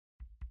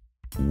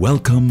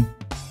Welcome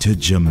to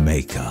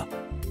Jamaica.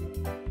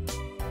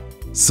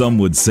 Some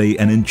would say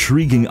an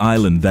intriguing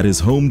island that is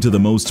home to the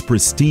most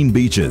pristine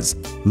beaches,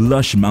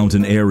 lush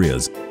mountain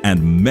areas,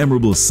 and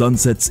memorable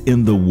sunsets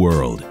in the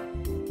world.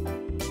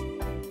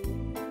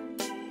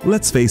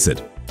 Let's face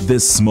it,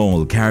 this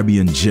small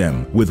Caribbean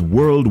gem with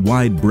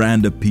worldwide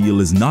brand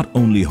appeal is not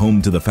only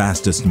home to the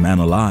fastest man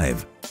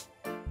alive.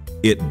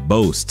 It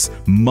boasts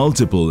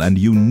multiple and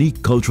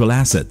unique cultural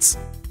assets,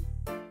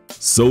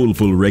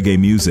 soulful reggae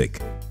music,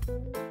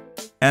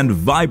 and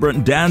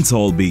vibrant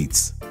dancehall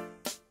beats,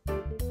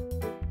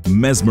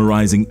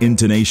 mesmerizing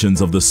intonations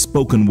of the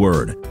spoken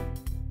word,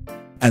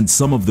 and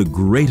some of the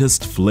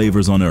greatest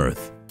flavors on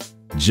earth.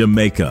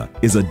 Jamaica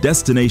is a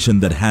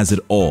destination that has it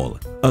all: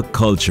 a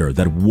culture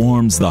that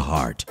warms the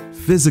heart,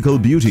 physical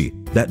beauty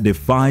that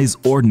defies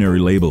ordinary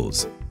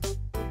labels,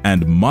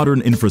 and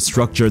modern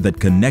infrastructure that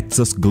connects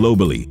us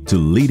globally to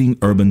leading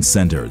urban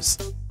centers.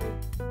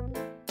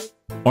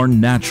 Our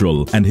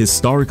natural and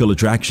historical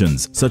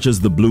attractions such as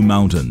the Blue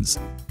Mountains,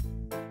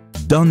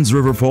 Dunn's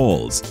River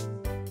Falls,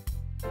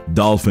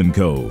 Dolphin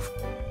Cove,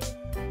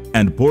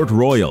 and Port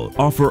Royal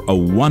offer a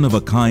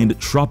one-of-a-kind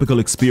tropical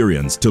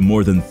experience to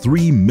more than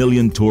 3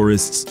 million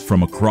tourists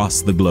from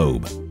across the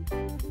globe.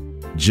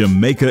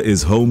 Jamaica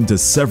is home to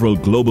several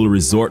global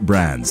resort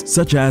brands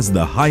such as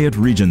the Hyatt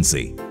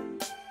Regency,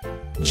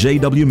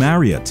 JW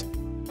Marriott,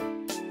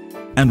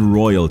 and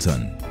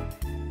Royalton.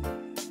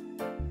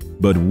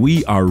 But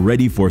we are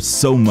ready for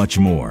so much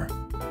more.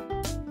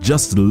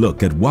 Just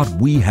look at what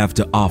we have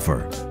to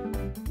offer.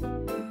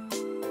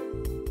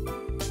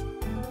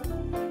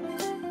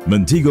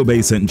 Montego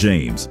Bay St.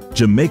 James,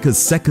 Jamaica's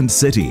second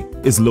city,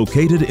 is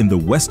located in the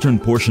western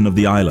portion of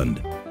the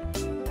island.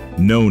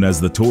 Known as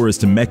the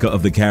tourist Mecca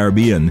of the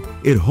Caribbean,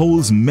 it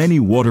holds many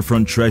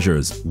waterfront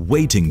treasures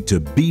waiting to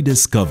be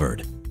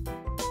discovered,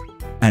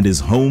 and is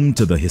home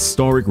to the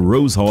historic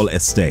Rose Hall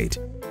Estate,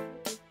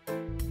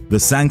 the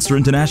Sangster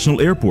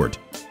International Airport,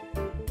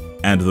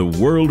 and the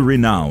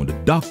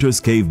world-renowned Doctor's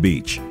Cave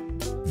Beach.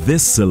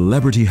 This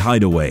celebrity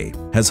hideaway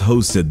has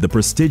hosted the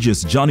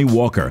prestigious Johnny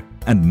Walker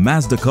and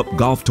Mazda Cup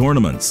golf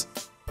tournaments.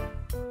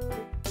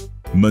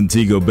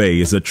 Montego Bay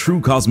is a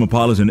true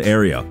cosmopolitan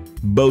area,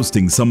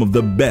 boasting some of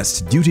the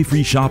best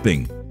duty-free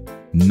shopping,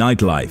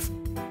 nightlife,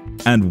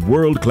 and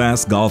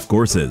world-class golf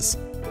courses.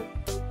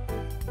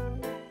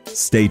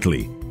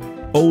 Stately,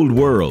 old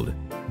world,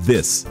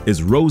 this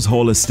is Rose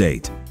Hall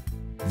Estate,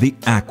 the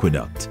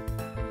Aqueduct.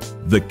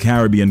 The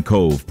Caribbean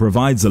Cove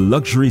provides a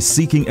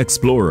luxury-seeking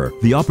explorer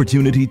the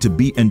opportunity to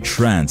be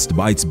entranced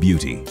by its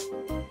beauty.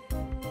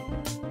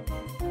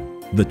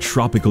 The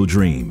Tropical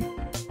Dream.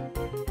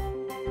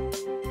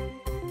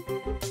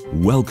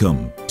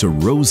 Welcome to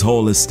Rose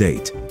Hall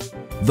Estate,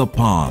 the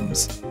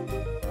Palms.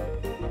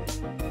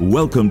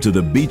 Welcome to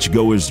the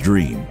beachgoer's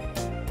dream,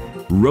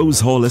 Rose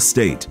Hall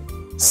Estate,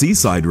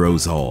 Seaside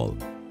Rose Hall.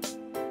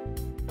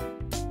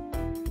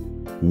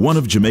 One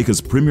of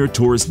Jamaica's premier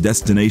tourist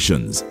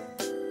destinations,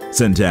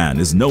 St. Ann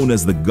is known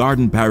as the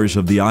Garden Parish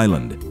of the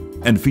island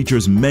and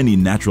features many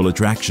natural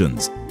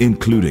attractions,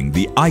 including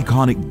the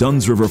iconic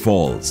Dunn's River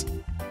Falls,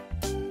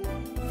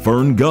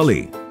 Fern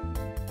Gully,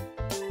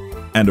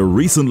 and a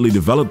recently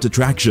developed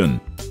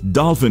attraction,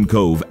 Dolphin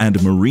Cove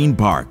and Marine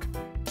Park.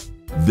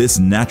 This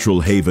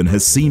natural haven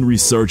has seen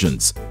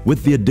resurgence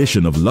with the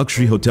addition of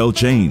luxury hotel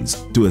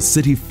chains to a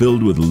city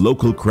filled with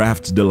local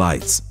craft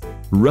delights,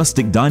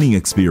 rustic dining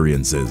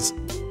experiences,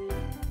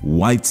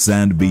 white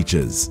sand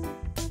beaches.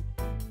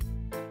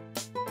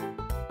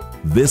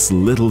 This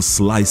little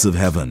slice of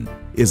heaven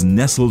is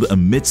nestled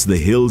amidst the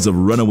hills of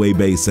Runaway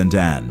Bay St.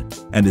 Ann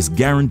and is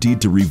guaranteed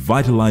to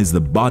revitalize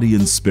the body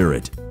and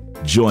spirit.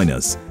 Join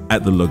us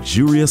at the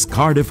luxurious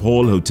Cardiff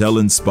Hall Hotel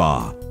and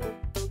Spa.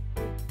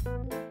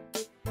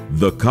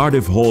 The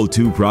Cardiff Hall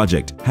 2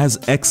 project has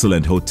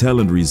excellent hotel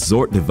and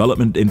resort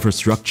development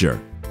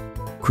infrastructure.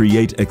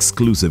 Create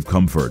exclusive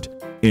comfort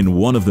in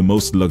one of the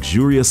most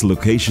luxurious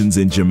locations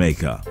in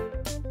Jamaica.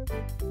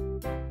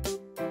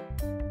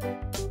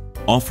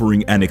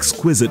 Offering an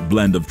exquisite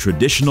blend of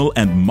traditional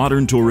and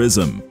modern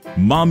tourism,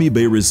 Mommy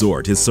Bay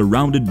Resort is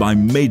surrounded by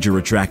major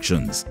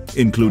attractions,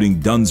 including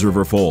Dunn's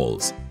River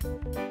Falls,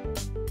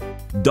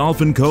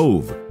 Dolphin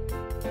Cove,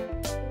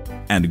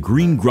 and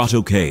Green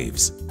Grotto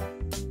Caves.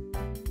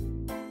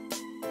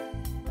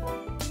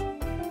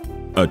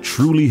 A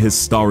truly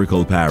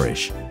historical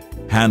parish,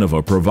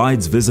 Hanover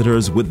provides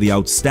visitors with the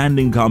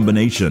outstanding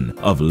combination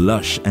of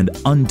lush and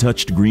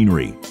untouched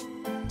greenery,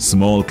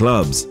 small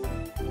clubs,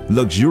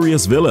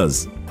 luxurious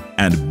villas,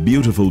 and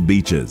beautiful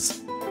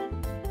beaches.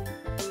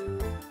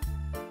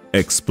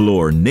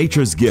 Explore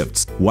nature's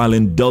gifts while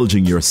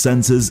indulging your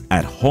senses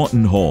at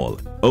Houghton Hall,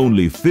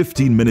 only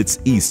 15 minutes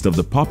east of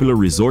the popular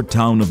resort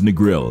town of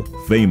Negril,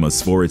 famous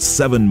for its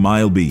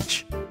 7-mile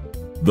beach.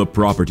 The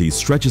property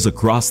stretches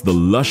across the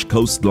lush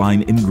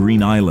coastline in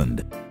Green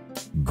Island.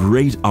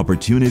 Great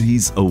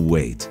opportunities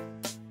await.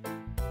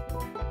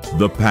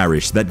 The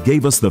parish that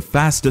gave us the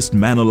fastest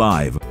man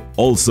alive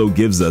also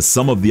gives us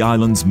some of the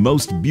island's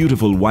most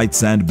beautiful white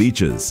sand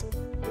beaches.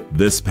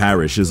 This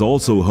parish is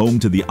also home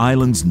to the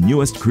island's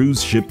newest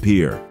cruise ship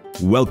pier,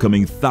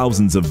 welcoming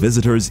thousands of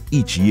visitors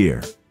each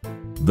year.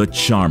 The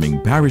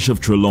charming parish of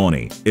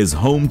Trelawney is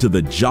home to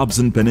the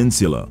Jobson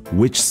Peninsula,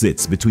 which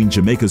sits between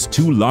Jamaica's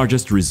two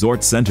largest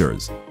resort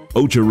centers,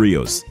 Ocho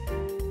Rios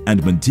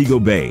and Montego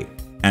Bay,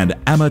 and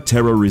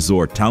Amaterra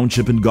Resort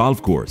Township and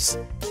Golf Course.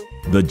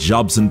 The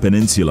Jobson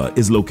Peninsula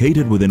is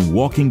located within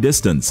walking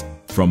distance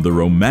from the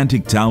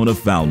romantic town of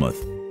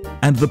Falmouth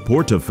and the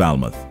port of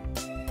Falmouth.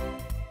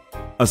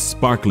 A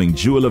sparkling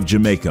jewel of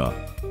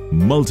Jamaica,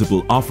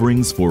 multiple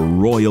offerings for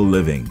royal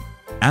living.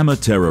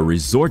 Amaterra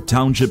Resort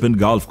Township and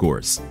Golf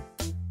Course.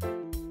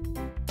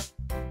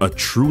 A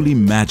truly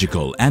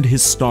magical and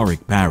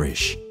historic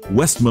parish,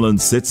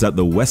 Westmoreland sits at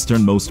the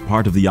westernmost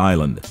part of the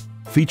island,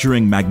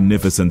 featuring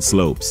magnificent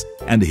slopes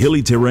and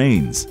hilly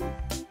terrains.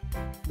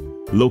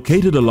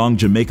 Located along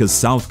Jamaica's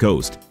south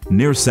coast,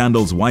 near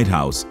Sandals White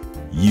House,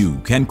 you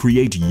can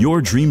create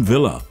your dream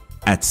villa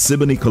at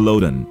Siboney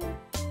Culloden.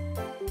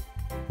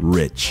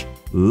 Rich,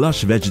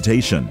 lush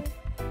vegetation,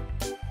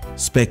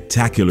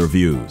 spectacular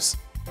views,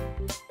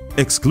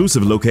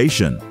 exclusive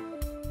location.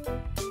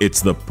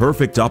 It's the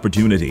perfect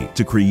opportunity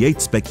to create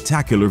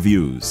spectacular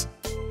views.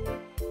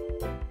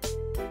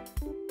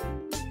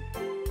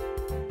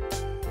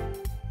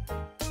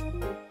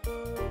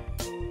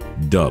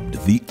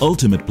 Dubbed the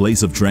ultimate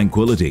place of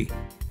tranquility,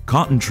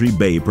 Cotton Tree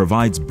Bay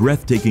provides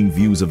breathtaking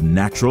views of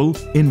natural,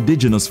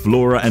 indigenous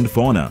flora and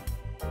fauna,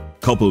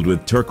 coupled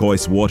with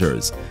turquoise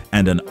waters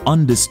and an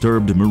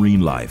undisturbed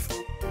marine life.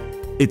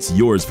 It's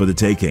yours for the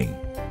taking.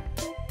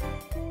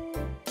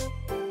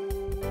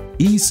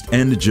 East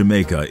End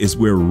Jamaica is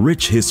where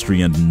rich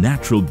history and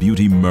natural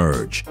beauty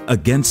merge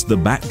against the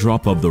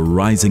backdrop of the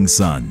rising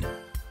sun.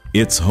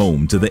 It's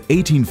home to the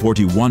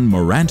 1841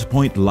 Morant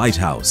Point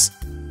Lighthouse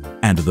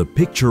and the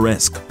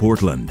picturesque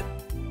Portland.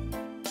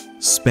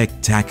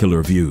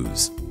 Spectacular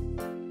views,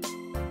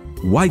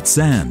 white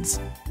sands,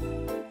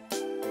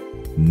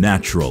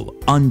 natural,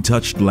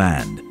 untouched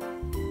land.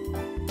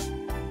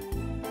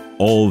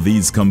 All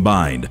these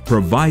combined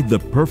provide the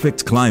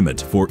perfect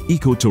climate for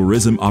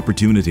ecotourism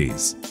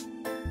opportunities.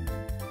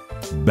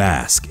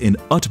 Bask in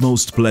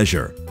utmost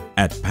pleasure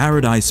at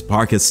Paradise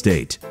Park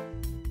Estate.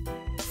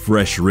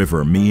 Fresh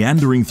river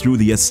meandering through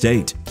the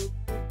estate.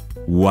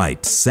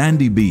 White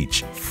sandy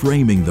beach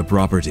framing the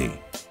property.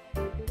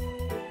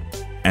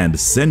 And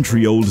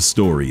century-old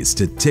stories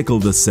to tickle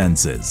the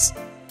senses.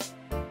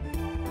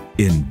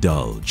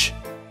 Indulge